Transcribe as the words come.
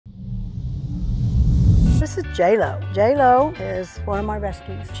This is J-Lo. J-Lo is one of my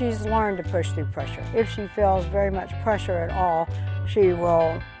rescues. She's learned to push through pressure. If she feels very much pressure at all, she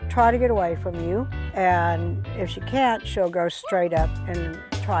will try to get away from you, and if she can't, she'll go straight up and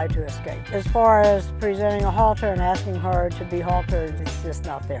try to escape. As far as presenting a halter and asking her to be haltered, it's just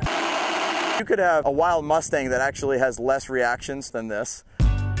not there. You could have a wild Mustang that actually has less reactions than this.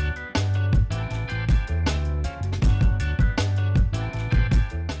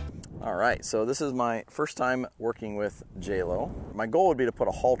 All right, so this is my first time working with J-Lo. My goal would be to put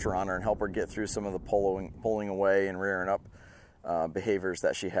a halter on her and help her get through some of the pulling away and rearing up behaviors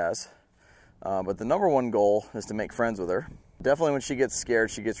that she has. But the number one goal is to make friends with her. Definitely when she gets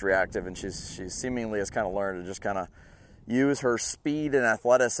scared, she gets reactive, and she seemingly has kind of learned to just kind of use her speed and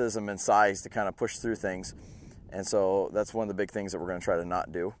athleticism and size to kind of push through things. And so that's one of the big things that we're going to try to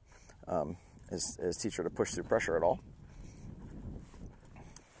not do, is teach her to push through pressure at all.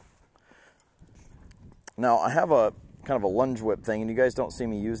 Now I have a kind of a lunge whip thing, and you guys don't see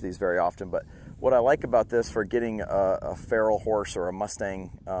me use these very often, but what I like about this for getting a feral horse or a Mustang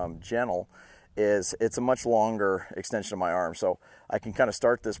gentle is it's a much longer extension of my arm. So I can kind of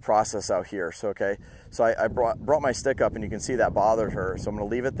start this process out here. So I brought my stick up, and you can see that bothered her. So I'm going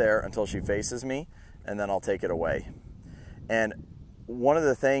to leave it there until she faces me, and then I'll take it away. And one of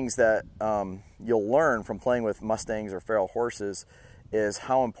the things that you'll learn from playing with Mustangs or feral horses is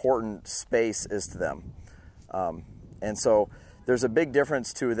how important space is to them. And so there's a big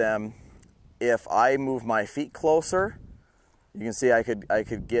difference to them. If I move my feet closer, you can see I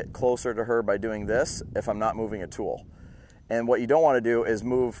could get closer to her by doing this if I'm not moving a tool. And what you don't want to do is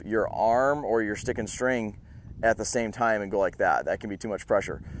move your arm or your stick and string at the same time and go like that. That can be too much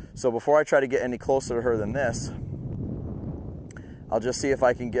pressure. So before I try to get any closer to her than this, I'll just see if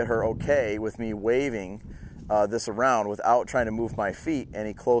I can get her okay with me waving this around without trying to move my feet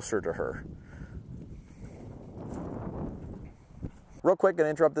any closer to her. Real quick, going to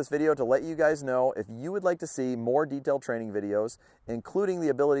interrupt this video to let you guys know if you would like to see more detailed training videos, including the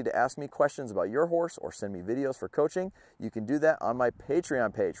ability to ask me questions about your horse or send me videos for coaching, you can do that on my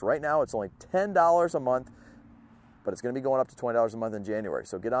Patreon page. Right now, it's only $10 a month, but it's going to be going up to $20 a month in January.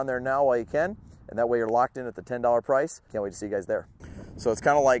 So get on there now while you can, and that way you're locked in at the $10 price. Can't wait to see you guys there. So it's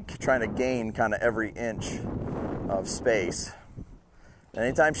kind of like trying to gain kind of every inch of space. And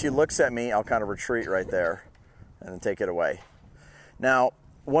anytime she looks at me, I'll kind of retreat right there and then take it away. Now,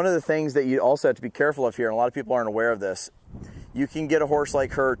 one of the things that you also have to be careful of here, and a lot of people aren't aware of this, you can get a horse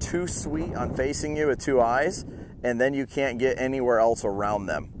like her too sweet on facing you with two eyes, and then you can't get anywhere else around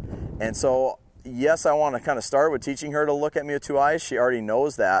them. And so, yes, I want to kind of start with teaching her to look at me with two eyes. She already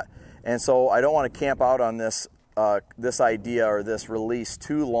knows that. And so I don't want to camp out on this, this idea or this release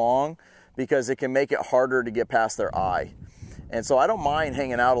too long, because it can make it harder to get past their eye. And so I don't mind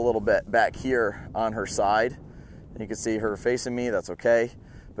hanging out a little bit back here on her side. You can see her facing me, that's okay.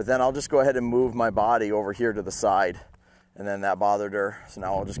 But then I'll just go ahead and move my body over here to the side. And then that bothered her, so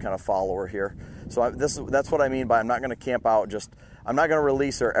now I'll just kind of follow her here. So that's what I mean by I'm not gonna camp out, I'm not gonna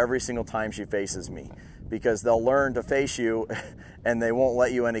release her every single time she faces me, because they'll learn to face you and they won't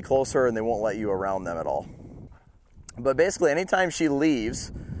let you any closer and they won't let you around them at all. But basically anytime she leaves,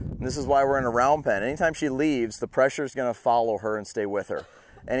 and this is why we're in a round pen, anytime she leaves, the pressure is gonna follow her and stay with her.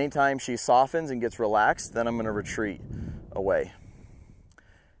 Anytime she softens and gets relaxed, then I'm going to retreat away.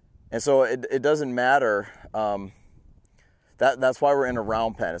 And so it doesn't matter. That's why we're in a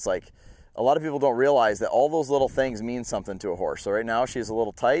round pen. It's like a lot of people don't realize that all those little things mean something to a horse. So right now she's a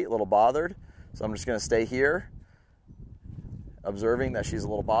little tight, a little bothered. So I'm just going to stay here, observing that she's a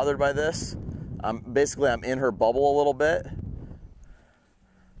little bothered by this. Basically, I'm in her bubble a little bit.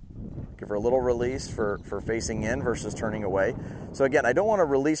 Give her a little release for facing in versus turning away. So again, I don't want to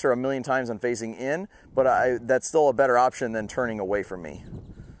release her a million times on facing in, but that's still a better option than turning away from me.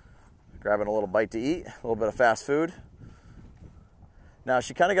 Grabbing a little bite to eat, a little bit of fast food. Now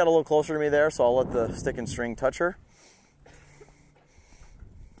she kind of got a little closer to me there, so I'll let the stick and string touch her.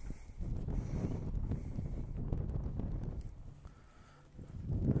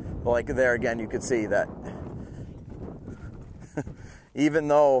 But like there again, you could see that even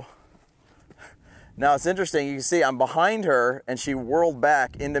though, now it's interesting, you can see I'm behind her and she whirled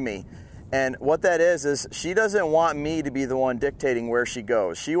back into me. And what that is she doesn't want me to be the one dictating where she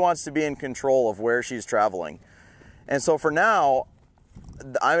goes. She wants to be in control of where she's traveling. And so for now,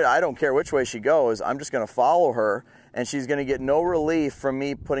 I don't care which way she goes, I'm just gonna follow her, and she's gonna get no relief from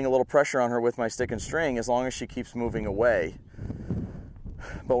me putting a little pressure on her with my stick and string as long as she keeps moving away.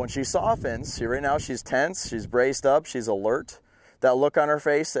 But when she softens, see right now she's tense, she's braced up, she's alert. That look on her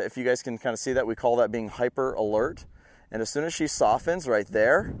face, if you guys can kind of see that, we call that being hyper alert. And as soon as she softens right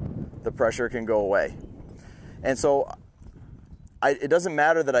there, the pressure can go away. And so it doesn't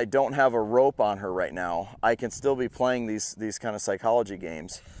matter that I don't have a rope on her right now. I can still be playing these kind of psychology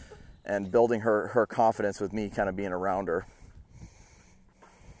games and building her confidence with me kind of being around her.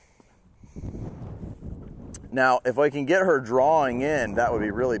 Now, if I can get her drawing in, that would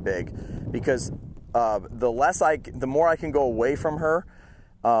be really big, because the more I can go away from her,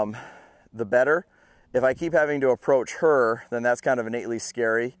 the better. If I keep having to approach her, then that's kind of innately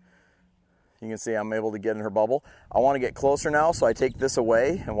scary. You can see I'm able to get in her bubble. I want to get closer now, so I take this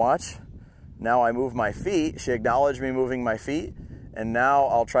away and watch. Now I move my feet. She acknowledged me moving my feet, and now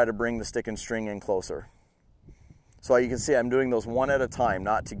I'll try to bring the stick and string in closer. So you can see I'm doing those one at a time,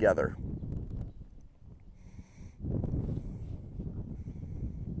 not together.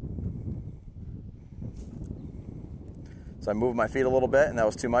 So I moved my feet a little bit, and that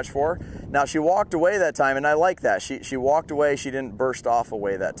was too much for her. Now she walked away that time, and I like that. She walked away, she didn't burst off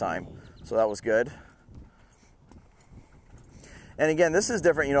away that time. So that was good. And again, this is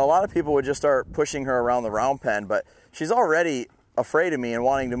different. You know, a lot of people would just start pushing her around the round pen, but she's already afraid of me and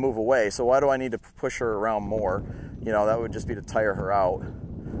wanting to move away. So why do I need to push her around more? You know, that would just be to tire her out.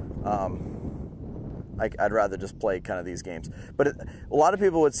 I'd rather just play kind of these games. But a lot of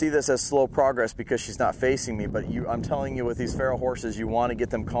people would see this as slow progress because she's not facing me. But I'm telling you, with these feral horses, you want to get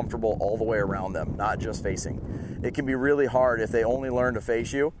them comfortable all the way around them, not just facing. It can be really hard if they only learn to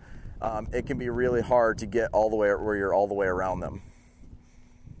face you. It can be really hard to get all the way where you're all the way around them.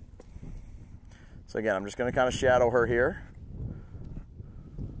 So again, I'm just going to kind of shadow her here.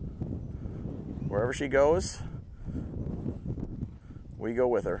 Wherever she goes, we go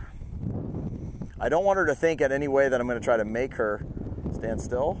with her. I don't want her to think in any way that I'm going to try to make her stand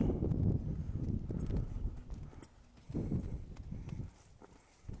still.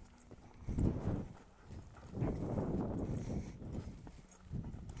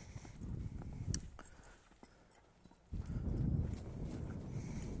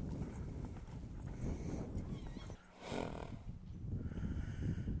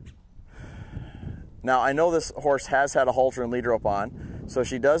 Now, I know this horse has had a halter and lead rope on, so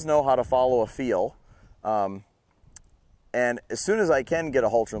she does know how to follow a feel. And as soon as I can get a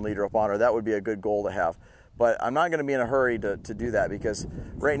halter and lead rope on her, that would be a good goal to have. But I'm not going to be in a hurry to do that, because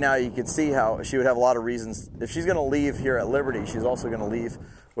right now you can see how she would have a lot of reasons. If she's going to leave here at Liberty, she's also going to leave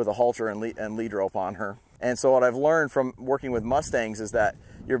with a halter and lead rope on her. And so what I've learned from working with Mustangs is that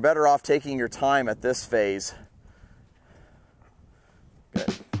you're better off taking your time at this phase.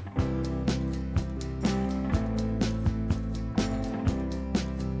 Good.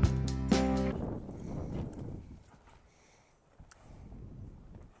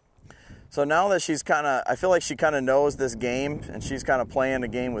 So now that she's I feel like she kind of knows this game, and she's kind of playing a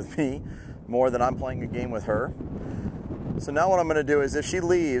game with me more than I'm playing a game with her. So now what I'm going to do is, if she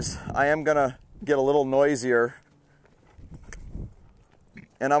leaves, I am going to get a little noisier,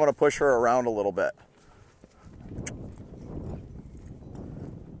 and I'm going to push her around a little bit.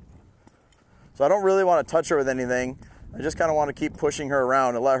 So I don't really want to touch her with anything. I just kind of want to keep pushing her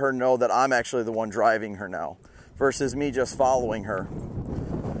around and let her know that I'm actually the one driving her now, versus me just following her.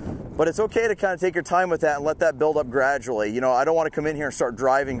 But it's okay to kind of take your time with that and let that build up gradually. You know, I don't want to come in here and start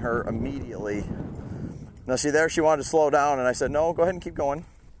driving her immediately. Now see there, she wanted to slow down, and I said, no, go ahead and keep going.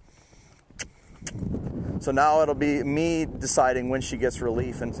 So now it'll be me deciding when she gets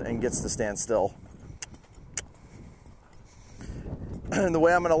relief and gets to stand still. And the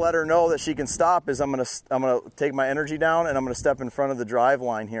way I'm going to let her know that she can stop is I'm going to take my energy down, and I'm going to step in front of the drive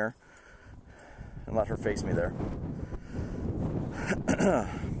line here and let her face me there.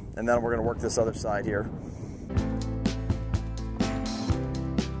 And then we're going to work this other side here.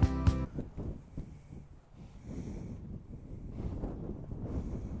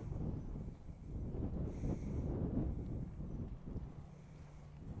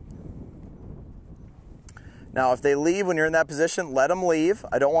 Now, if they leave when you're in that position, let them leave.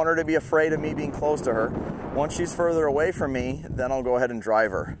 I don't want her to be afraid of me being close to her. Once she's further away from me, then I'll go ahead and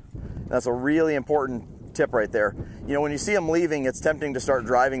drive her. That's a really important tip right there. You know, when you see them leaving, it's tempting to start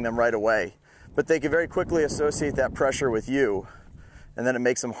driving them right away. But they can very quickly associate that pressure with you, and then it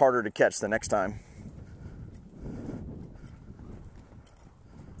makes them harder to catch the next time.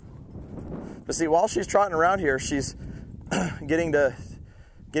 But see, while she's trotting around here, she's getting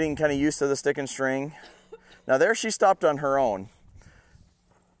kind of used to the stick and string. Now there she stopped on her own.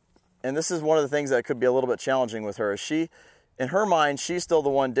 And this is one of the things that could be a little bit challenging with her. Is she, in her mind, she's still the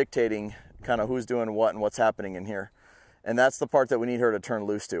one dictating kind of who's doing what and what's happening in here. And that's the part that we need her to turn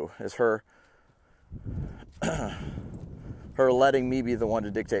loose to, is her letting me be the one to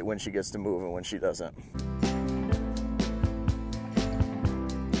dictate when she gets to move and when she doesn't.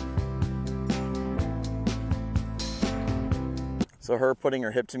 So her putting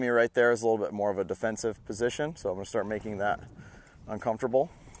her hip to me right there is a little bit more of a defensive position. So I'm gonna start making that uncomfortable.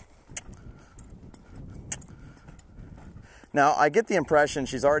 Now I get the impression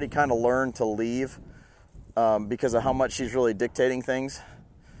she's already kind of learned to leave because of how much she's really dictating things.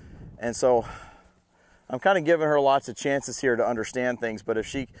 And so I'm kind of giving her lots of chances here to understand things, but if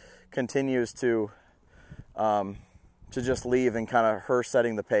she continues to just leave and kind of her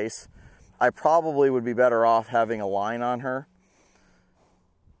setting the pace, I probably would be better off having a line on her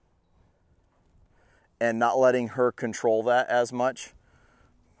and not letting her control that as much.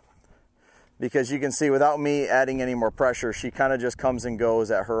 Because you can see without me adding any more pressure, she kind of just comes and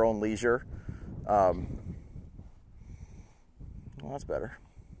goes at her own leisure. Well, that's better.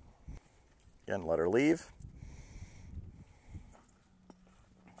 Again, let her leave.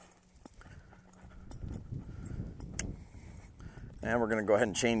 And we're gonna go ahead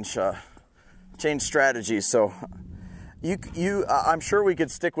and change strategies. So I'm sure we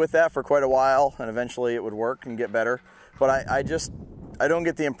could stick with that for quite a while and eventually it would work and get better. But I don't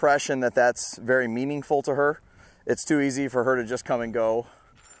get the impression that that's very meaningful to her. It's too easy for her to just come and go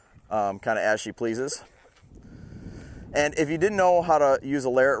kind of as she pleases. And if you didn't know how to use a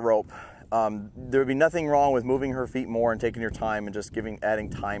lariat rope, there would be nothing wrong with moving her feet more and taking your time and just adding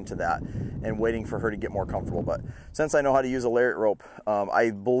time to that and waiting for her to get more comfortable. But since I know how to use a lariat rope, I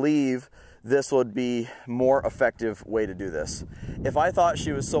believe this would be more effective way to do this. If I thought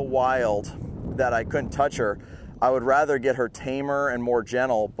she was so wild that I couldn't touch her, I would rather get her tamer and more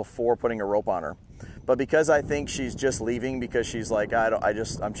gentle before putting a rope on her. But because I think she's just leaving because she's like,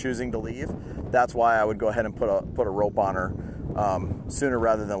 I'm choosing to leave, that's why I would go ahead and put a rope on her sooner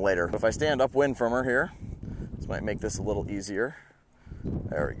rather than later. If I stand upwind from her here, this might make this a little easier.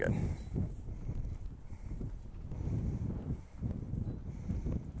 Very good.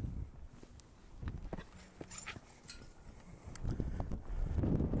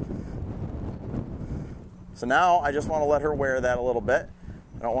 So now I just want to let her wear that a little bit.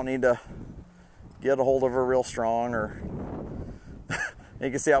 I don't want to need to get a hold of her real strong, or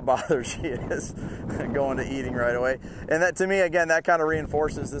you can see how bothered she is going to eating right away. And that, to me, again, that kind of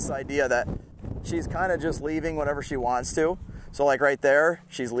reinforces this idea that she's kind of just leaving whenever she wants to. So like right there,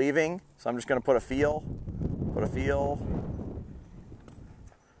 she's leaving. So I'm just going to put a feel,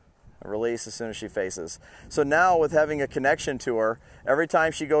 a release as soon as she faces. So now with having a connection to her, every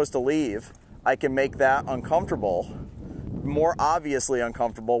time she goes to leave, I can make that uncomfortable, more obviously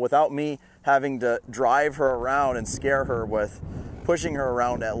uncomfortable, without me having to drive her around and scare her with pushing her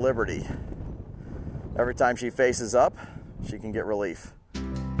around at liberty. Every time she faces up, she can get relief.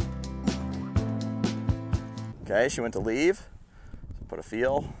 Okay, she went to leave. So put a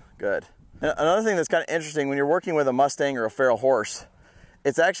feel, good. And another thing that's kind of interesting, when you're working with a Mustang or a feral horse,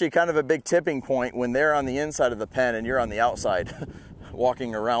 it's actually kind of a big tipping point when they're on the inside of the pen and you're on the outside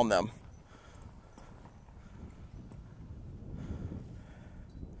walking around them.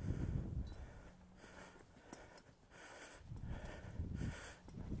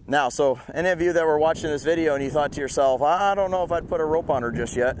 Now, so any of you that were watching this video and you thought to yourself, I don't know if I'd put a rope on her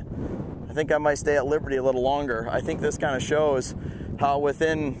just yet. I think I might stay at liberty a little longer. I think this kind of shows how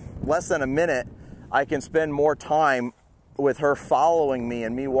within less than a minute, I can spend more time with her following me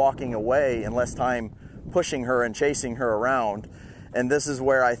and me walking away and less time pushing her and chasing her around. And this is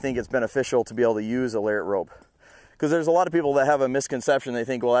where I think it's beneficial to be able to use a lariat rope. Because there's a lot of people that have a misconception. They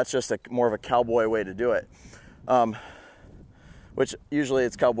think, well, that's just more of a cowboy way to do it. Which usually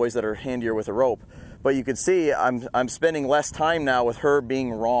it's cowboys that are handier with a rope. But you can see I'm spending less time now with her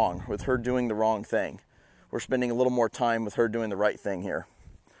being wrong, with her doing the wrong thing. We're spending a little more time with her doing the right thing here.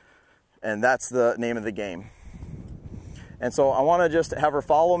 And that's the name of the game. And so I want to just have her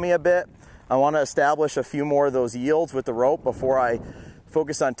follow me a bit. I want to establish a few more of those yields with the rope before I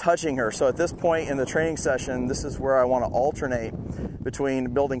focus on touching her. So at this point in the training session, this is where I want to alternate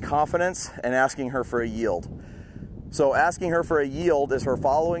between building confidence and asking her for a yield. So asking her for a yield is her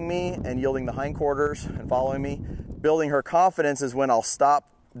following me and yielding the hindquarters and following me. Building her confidence is when I'll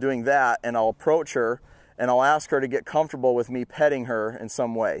stop doing that and I'll approach her and I'll ask her to get comfortable with me petting her in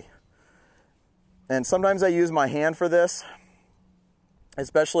some way. And sometimes I use my hand for this,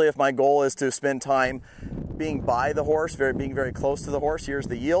 especially if my goal is to spend time being by the horse, being very close to the horse. Here's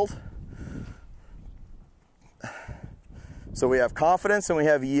the yield. So we have confidence and we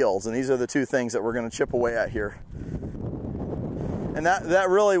have yields, and these are the two things that we're going to chip away at here. And that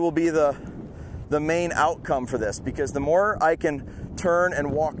really will be the main outcome for this, because the more I can turn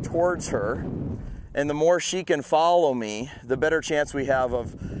and walk towards her and the more she can follow me, the better chance we have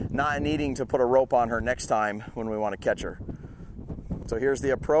of not needing to put a rope on her next time when we want to catch her. So here's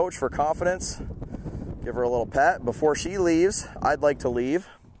the approach for confidence. Give her a little pet. Before she leaves, I'd like to leave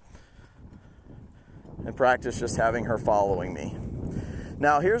and practice just having her following me.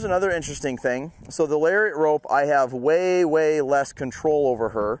 Now, here's another interesting thing. So the lariat rope, I have way, way less control over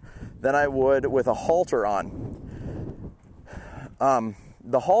her than I would with a halter on.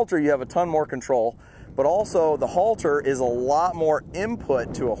 The halter, you have a ton more control, but also the halter is a lot more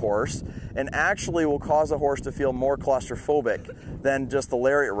input to a horse and actually will cause a horse to feel more claustrophobic than just the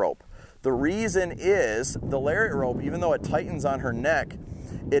lariat rope. The reason is the lariat rope, even though it tightens on her neck,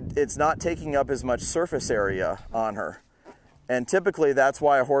 it's not taking up as much surface area on her. And typically that's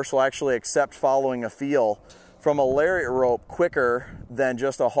why a horse will actually accept following a feel from a lariat rope quicker than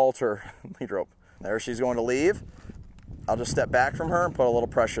just a halter lead rope. There she's going to leave. I'll just step back from her and put a little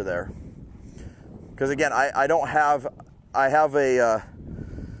pressure there. Because again, I have a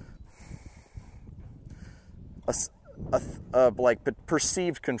like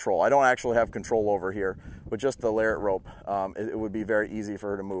perceived control. I don't actually have control over here. With just the lariat rope, it would be very easy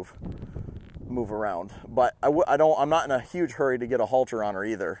for her to move around. But I'm not in a huge hurry to get a halter on her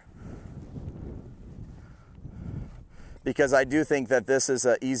either, because I do think that this is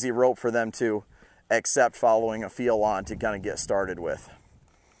an easy rope for them to accept following a feel on to kind of get started with.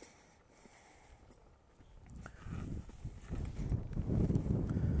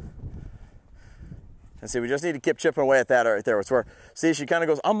 And see, we just need to keep chipping away at that right there. It's where, see, she kind of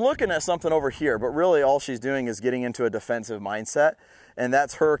goes, I'm looking at something over here, but really all she's doing is getting into a defensive mindset, and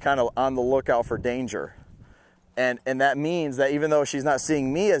that's her kind of on the lookout for danger. And that means that even though she's not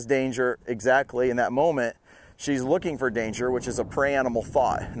seeing me as danger exactly in that moment, she's looking for danger, which is a prey animal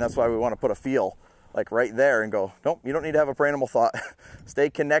thought. And that's why we want to put a feel like right there and go, nope, you don't need to have a prey animal thought. Stay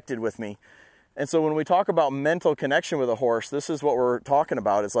connected with me. And so when we talk about mental connection with a horse, this is what we're talking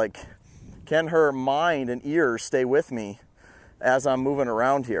about. It's like, can her mind and ears stay with me as I'm moving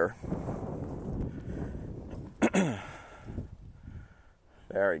around here?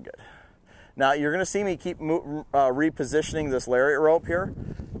 Very good. Now you're going to see me keep repositioning this lariat rope here,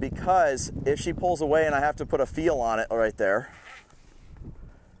 because if she pulls away and I have to put a feel on it right there,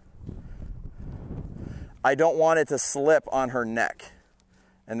 I don't want it to slip on her neck.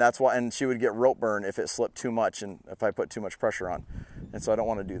 And that's why, and she would get rope burn if it slipped too much and if I put too much pressure on. And so I don't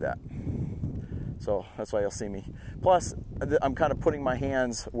want to do that. So that's why you'll see me. Plus, I'm kind of putting my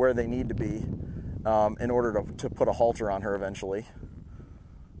hands where they need to be in order to put a halter on her eventually.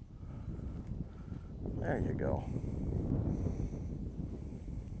 There you go.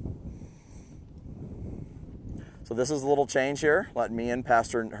 So this is a little change here, letting me in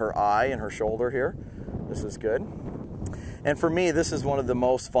past her eye and her shoulder here. This is good. And for me, this is one of the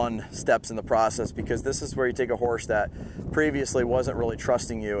most fun steps in the process, because this is where you take a horse that previously wasn't really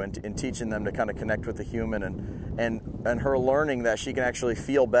trusting you and teaching them to kind of connect with the human, and her learning that she can actually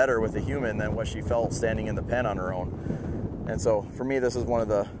feel better with the human than what she felt standing in the pen on her own. And so for me, this is one of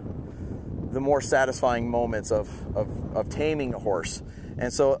the more satisfying moments of taming a horse.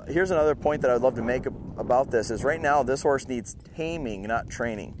 And so here's another point that I'd love to make about this is right now this horse needs taming, not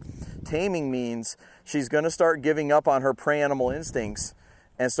training. Taming means she's going to start giving up on her prey animal instincts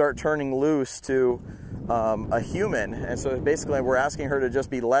and start turning loose to a human. And so basically we're asking her to just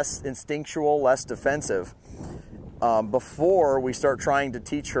be less instinctual, less defensive before we start trying to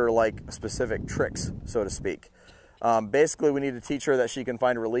teach her like specific tricks, so to speak. Basically we need to teach her that she can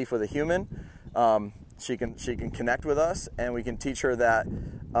find relief with a human. She can connect with us, and we can teach her that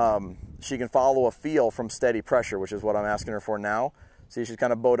she can follow a feel from steady pressure, which is what I'm asking her for now. See, she's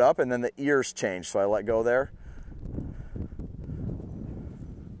kind of bowed up, and then the ears change, so I let go there.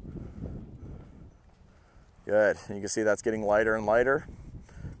 Good. And you can see that's getting lighter and lighter.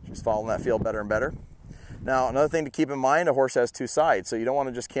 She's following that feel better and better. Now, another thing to keep in mind, a horse has two sides, so you don't want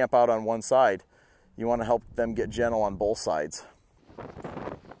to just camp out on one side. You want to help them get gentle on both sides.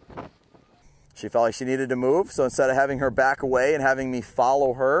 She felt like she needed to move, so instead of having her back away and having me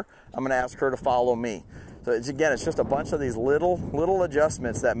follow her, I'm going to ask her to follow me. So it's just a bunch of these little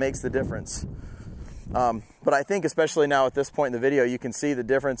adjustments that makes the difference. But I think especially now at this point in the video, you can see the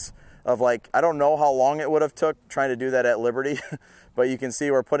difference of, like, I don't know how long it would have took trying to do that at Liberty, but you can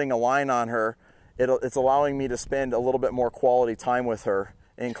see we're putting a line on her. It's allowing me to spend a little bit more quality time with her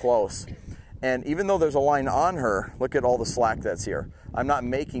in close. And even though there's a line on her, look at all the slack that's here. I'm not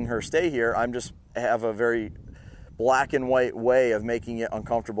making her stay here. I'm just have a very black and white way of making it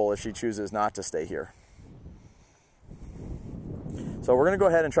uncomfortable if she chooses not to stay here. So we're going to go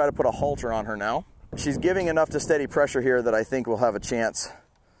ahead and try to put a halter on her now. She's giving enough to steady pressure here that I think we'll have a chance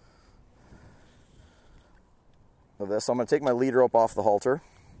of this. So I'm going to take my lead rope off the halter.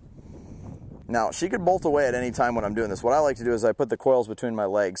 Now, she could bolt away at any time when I'm doing this. What I like to do is I put the coils between my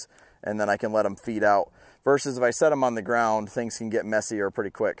legs, and then I can let them feed out. Versus if I set them on the ground, things can get messier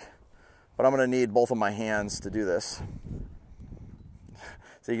pretty quick. But I'm gonna need both of my hands to do this.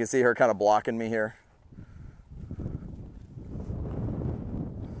 So you can see her kind of blocking me here.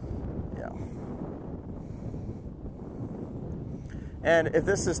 Yeah. And if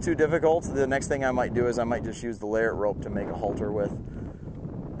this is too difficult, the next thing I might do is I might just use the lariat rope to make a halter with.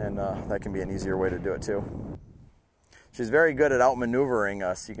 And that can be an easier way to do it too. She's very good at outmaneuvering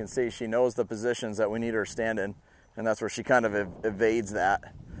us. You can see she knows the positions that we need her to stand in, and that's where she kind of evades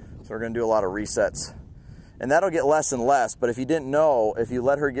that. So we're gonna do a lot of resets. And that'll get less and less, but if you didn't know, if you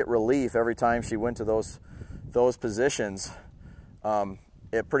let her get relief every time she went to those positions,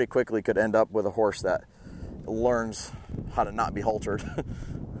 it pretty quickly could end up with a horse that learns how to not be haltered.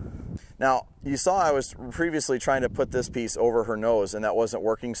 Now, you saw I was previously trying to put this piece over her nose, and that wasn't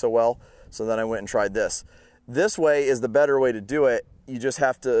working so well, so then I went and tried this. This way is the better way to do it. You just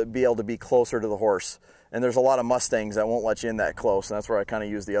have to be able to be closer to the horse. And there's a lot of Mustangs that won't let you in that close, and that's where I kind of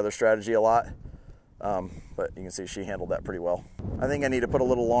use the other strategy a lot. But you can see she handled that pretty well. I think I need to put a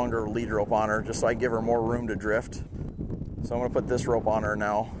little longer lead rope on her just so I give her more room to drift. So I'm gonna put this rope on her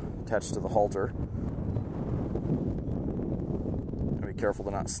now, attached to the halter. Be careful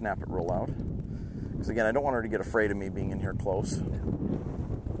to not snap it real loud. Because again, I don't want her to get afraid of me being in here close.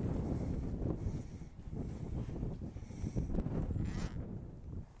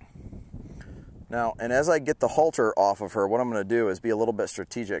 Now, and as I get the halter off of her, what I'm going to do is be a little bit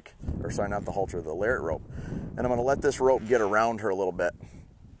strategic, or sorry, not the halter, the lariat rope. And I'm going to let this rope get around her a little bit,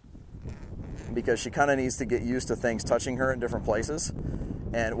 because she kind of needs to get used to things touching her in different places.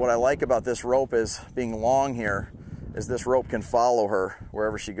 And what I like about this rope is being long here, is this rope can follow her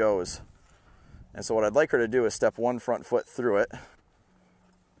wherever she goes. And so what I'd like her to do is step one front foot through it.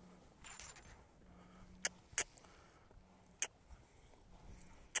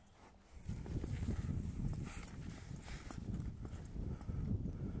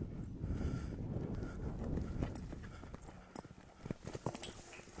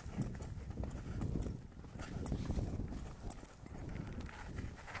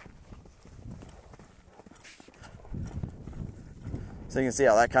 So you can see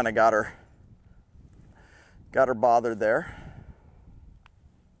how that kind of got her bothered there.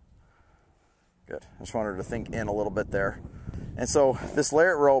 Good. I just wanted her to think in a little bit there. And so this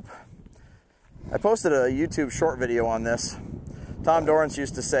lariat rope, I posted a YouTube short video on this. Tom Dorrance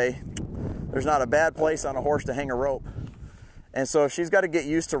used to say, there's not a bad place on a horse to hang a rope. And so if she's got to get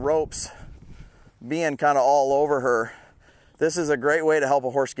used to ropes being kind of all over her, this is a great way to help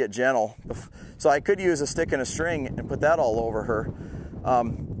a horse get gentle. So I could use a stick and a string and put that all over her.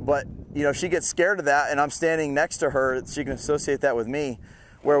 But you know, if she gets scared of that and I'm standing next to her, she can associate that with me.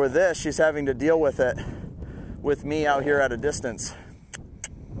 Where with this, she's having to deal with it with me out here at a distance.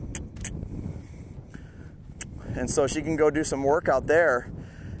 And so she can go do some work out there.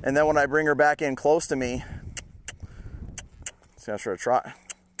 And then when I bring her back in close to me, see how she'll trot.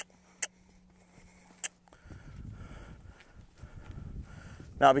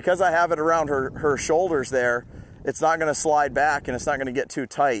 Now, because I have it around her shoulders there, it's not going to slide back and it's not going to get too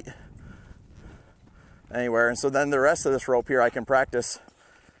tight anywhere. And so then the rest of this rope here, I can practice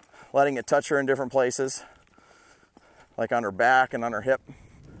letting it touch her in different places, like on her back and on her hip.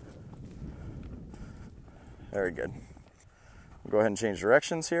 Very good. We'll go ahead and change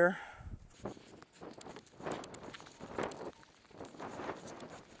directions here.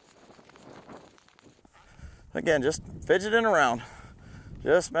 Again, just fidgeting around,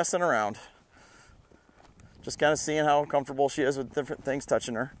 just messing around. Just kind of seeing how comfortable she is with different things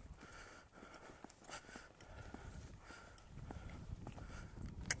touching her.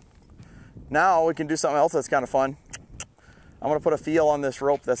 Now we can do something else that's kind of fun. I'm going to put a feel on this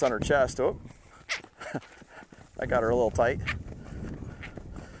rope that's on her chest. Oh, that got her a little tight.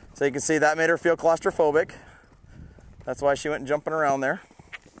 So you can see that made her feel claustrophobic. That's why she went jumping around there.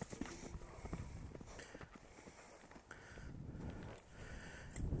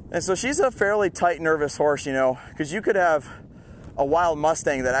 And so she's a fairly tight, nervous horse, you know, because you could have a wild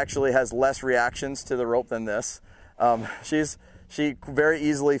Mustang that actually has less reactions to the rope than this. She very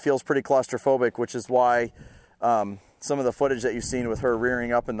easily feels pretty claustrophobic, which is why some of the footage that you've seen with her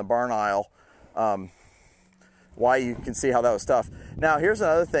rearing up in the barn aisle, why you can see how that was tough. Now, here's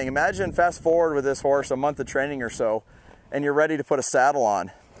another thing. Imagine fast forward with this horse a month of training or so, and you're ready to put a saddle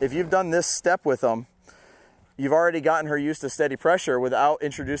on. If you've done this step with them, you've already gotten her used to steady pressure without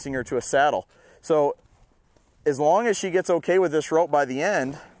introducing her to a saddle. So as long as she gets okay with this rope by the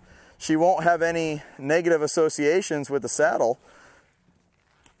end, she won't have any negative associations with the saddle.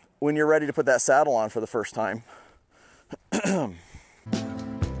 when you're ready to put that saddle on for the first time.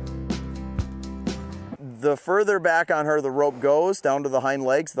 The further back on her the rope goes, down to the hind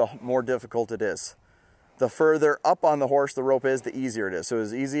legs, the more difficult it is. The further up on the horse the rope is, the easier it is. So it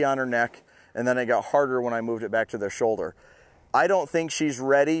was easy on her neck, and then it got harder when I moved it back to their shoulder. I don't think she's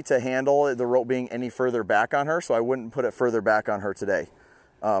ready to handle the rope being any further back on her, so I wouldn't put it further back on her today.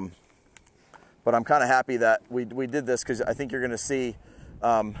 But I'm kind of happy that we did this, because I think you're going to see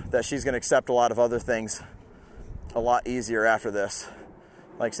that she's going to accept a lot of other things a lot easier after this.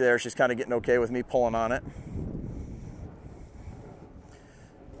 Like there, she's kind of getting okay with me pulling on it.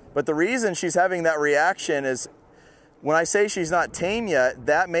 But the reason she's having that reaction is, when I say she's not tame yet,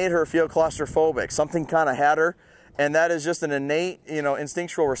 that made her feel claustrophobic. Something kind of had her, and that is just an innate,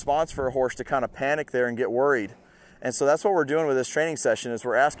 instinctual response for a horse to kind of panic there and get worried. And so that's what we're doing with this training session, is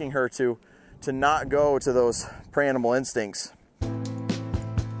we're asking her to not go to those prey animal instincts.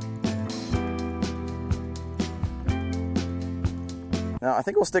 Now, I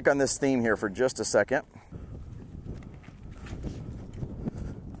think we'll stick on this theme here for just a second.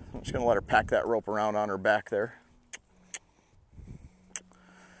 I'm just going to let her pack that rope around on her back there.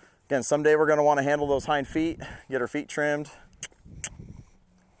 Again, someday we're going to want to handle those hind feet, get her feet trimmed.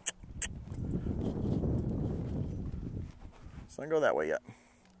 Let's not go that way yet.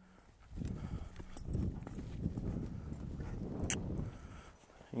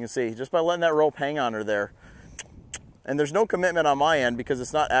 You can see, just by letting that rope hang on her there, and there's no commitment on my end because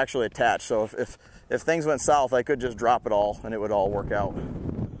it's not actually attached. So if things went south, I could just drop it all and it would all work out.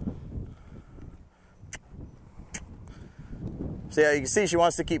 So yeah, you can see she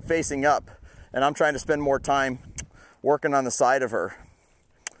wants to keep facing up, and I'm trying to spend more time working on the side of her.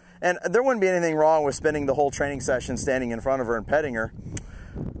 And there wouldn't be anything wrong with spending the whole training session standing in front of her and petting her,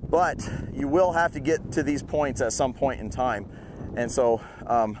 but you will have to get to these points at some point in time. And so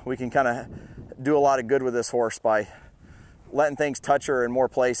we can kind of do a lot of good with this horse by letting things touch her in more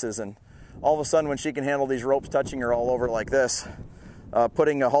places. And all of a sudden, when she can handle these ropes touching her all over like this,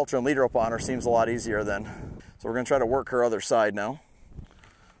 putting a halter and lead rope on her seems a lot easier then. So we're going to try to work her other side now.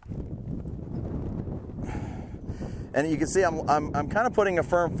 And you can see I'm kind of putting a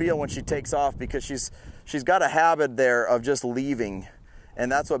firm feel when she takes off, because she's got a habit there of just leaving.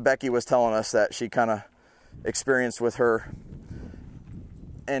 And that's what Becky was telling us that she kind of experienced with her.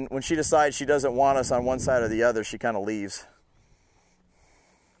 And when she decides she doesn't want us on one side or the other, she kind of leaves.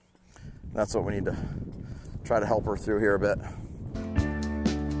 That's what we need to try to help her through here a bit.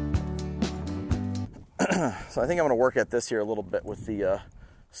 So I think I'm going to work at this here a little bit with the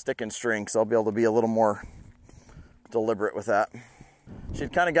stick and string, so I'll be able to be a little more deliberate with that.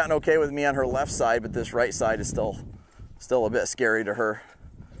 She'd kind of gotten okay with me on her left side, but this right side is still a bit scary to her.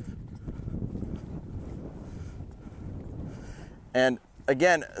 And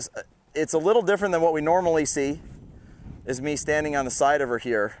again, it's a little different than what we normally see, is me standing on the side of her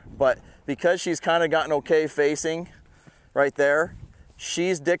here. But because she's kind of gotten okay facing right there,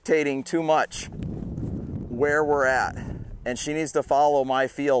 she's dictating too much where we're at, and she needs to follow my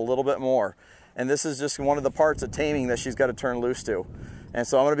feel a little bit more. And this is just one of the parts of taming that she's got to turn loose to. And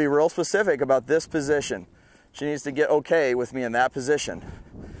so I'm going to be real specific about this position. She needs to get okay with me in that position.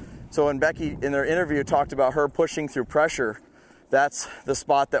 So when Becky in their interview talked about her pushing through pressure, that's the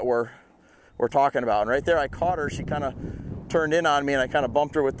spot that we're talking about. And right there I caught her, she kind of turned in on me, and I kind of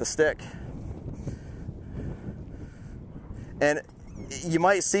bumped her with the stick. And you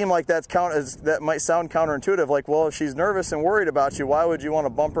might seem like that might sound counterintuitive, like, well, if she's nervous and worried about you, why would you want to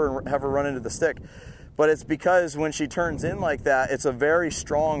bump her and have her run into the stick? But it's because when she turns in like that, it's a very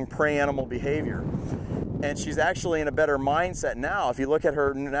strong prey animal behavior. And she's actually in a better mindset now. If you look at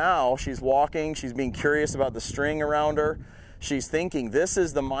her now, she's walking, she's being curious about the string around her. She's thinking. This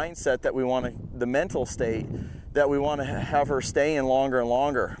is the mindset that we want to, the mental state that we want to have her stay in longer and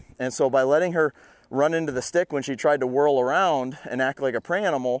longer. And so by letting her run into the stick when she tried to whirl around and act like a prey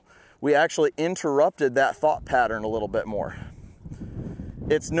animal, we actually interrupted that thought pattern a little bit more.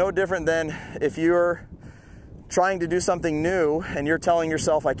 It's no different than if you're trying to do something new and you're telling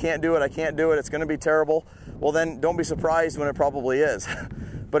yourself, I can't do it, it's going to be terrible. Well, then don't be surprised when it probably is.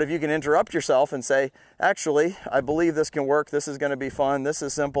 But if you can interrupt yourself and say, actually, I believe this can work, this is going to be fun, this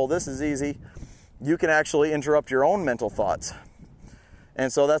is simple, this is easy, you can actually interrupt your own mental thoughts.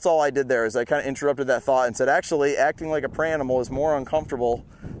 And so that's all I did there, is I kind of interrupted that thought and said, actually, acting like a prey animal is more uncomfortable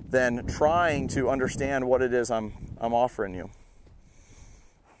than trying to understand what it is I'm offering you.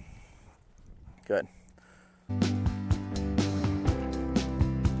 Good.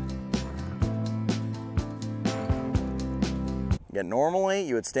 Again, normally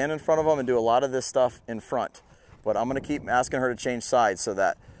you would stand in front of them and do a lot of this stuff in front, but I'm going to keep asking her to change sides so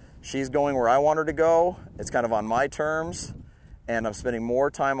that She's going where I want her to go. It's kind of on my terms, and I'm spending more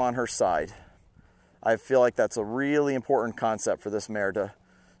time on her side. I feel like that's a really important concept for this mare to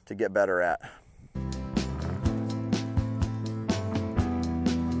get better at.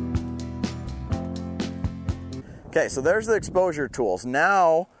 Okay, so there's the exposure tools.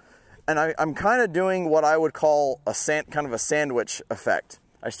 Now, and I'm kind of doing what I would call kind of a sandwich effect.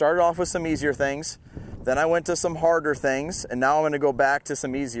 I started off with some easier things, then I went to some harder things, and now I'm going to go back to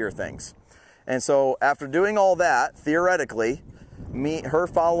some easier things. And so after doing all that, theoretically, her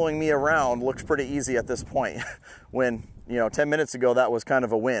following me around looks pretty easy at this point. When, 10 minutes ago, that was kind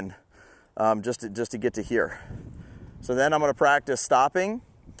of a win, just to get to here. So then I'm going to practice stopping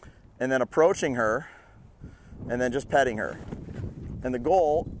and then approaching her and then just petting her. And the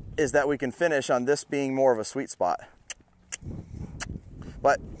goal is that we can finish on this being more of a sweet spot.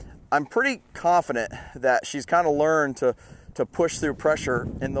 But I'm pretty confident that she's kind of learned to push through pressure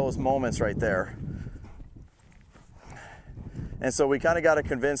in those moments right there. And so we kind of got to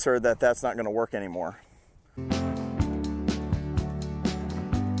convince her that that's not going to work anymore.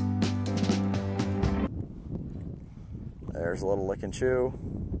 There's a little lick and chew.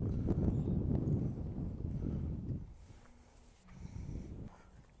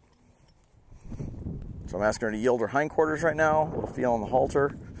 So I'm asking her to yield her hindquarters right now, a little feel on the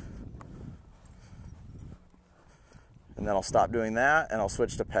halter. And then I'll stop doing that and I'll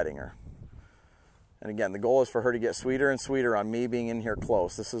switch to petting her. And again, the goal is for her to get sweeter and sweeter on me being in here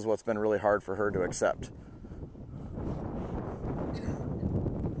close. This is what's been really hard for her to accept.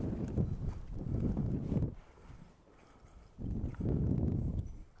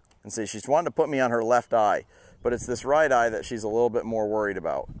 And see, she's wanting to put me on her left eye, but it's this right eye that she's a little bit more worried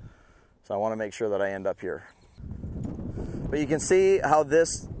about. So I want to make sure that I end up here. But you can see how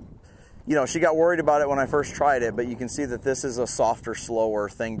this, she got worried about it when I first tried it, but you can see that this is a softer, slower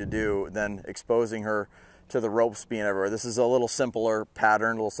thing to do than exposing her to the ropes being everywhere. This is a little simpler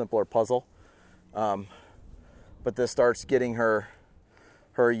pattern, a little simpler puzzle. But this starts getting her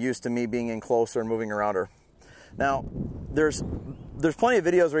used to me being in closer and moving around her. Now, there's plenty of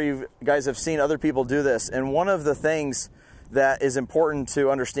videos where you guys have seen other people do this, and one of the things that is important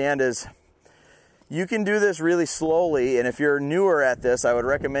to understand is you can do this really slowly, and if you're newer at this, I would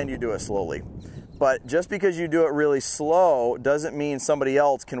recommend you do it slowly. But just because you do it really slow doesn't mean somebody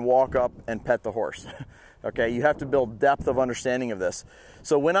else can walk up and pet the horse. Okay, you have to build depth of understanding of this.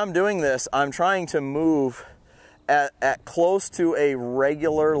 So when I'm doing this, I'm trying to move at close to a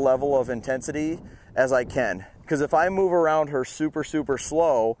regular level of intensity as I can. Because if I move around her super, super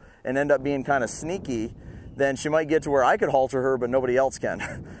slow and end up being kind of sneaky, then she might get to where I could halter her, but nobody else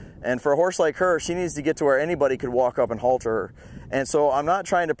can. And for a horse like her, she needs to get to where anybody could walk up and halter her. And so I'm not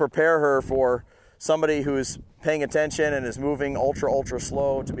trying to prepare her for somebody who's paying attention and is moving ultra, ultra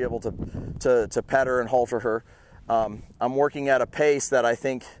slow to be able to pet her and halter her. I'm working at a pace that I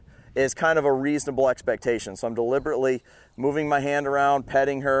think is kind of a reasonable expectation. So I'm deliberately moving my hand around,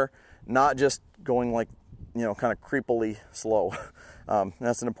 petting her, not just going like, kind of creepily slow.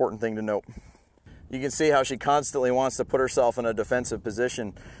 That's an important thing to note. You can see how she constantly wants to put herself in a defensive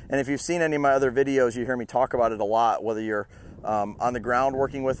position. And if you've seen any of my other videos, you hear me talk about it a lot, whether you're on the ground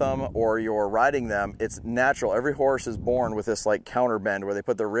working with them or you're riding them. It's natural. Every horse is born with this like counter bend where they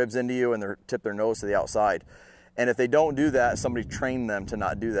put their ribs into you and they tip their nose to the outside. And if they don't do that, somebody trained them to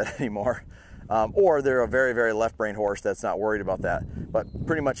not do that anymore. Or they're a very, very left brain horse that's not worried about that. But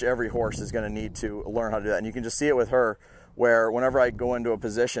pretty much every horse is going to need to learn how to do that. And you can just see it with her, where whenever I go into a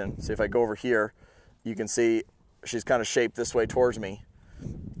position, see if I go over here, you can see she's kind of shaped this way towards me.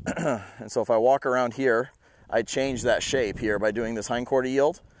 And so if I walk around here, I change that shape here by doing this hindquarter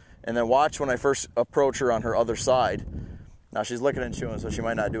yield. And then watch when I first approach her on her other side. Now she's licking and chewing, so she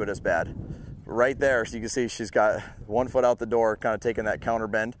might not do it as bad. Right there, so you can see she's got one foot out the door, kind of taking that counter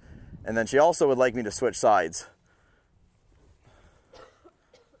bend. And then she also would like me to switch sides.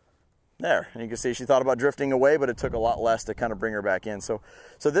 There, and you can see she thought about drifting away, but it took a lot less to kind of bring her back in. So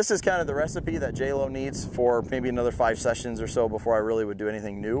this is kind of the recipe that J-Lo needs for maybe another 5 sessions or so before I really would do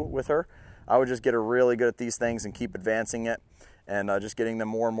anything new with her. I would just get her really good at these things and keep advancing it and just getting them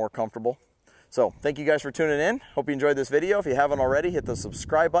more and more comfortable. So thank you guys for tuning in. Hope you enjoyed this video. If you haven't already, hit the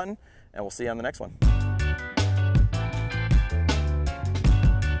subscribe button and we'll see you on the next one.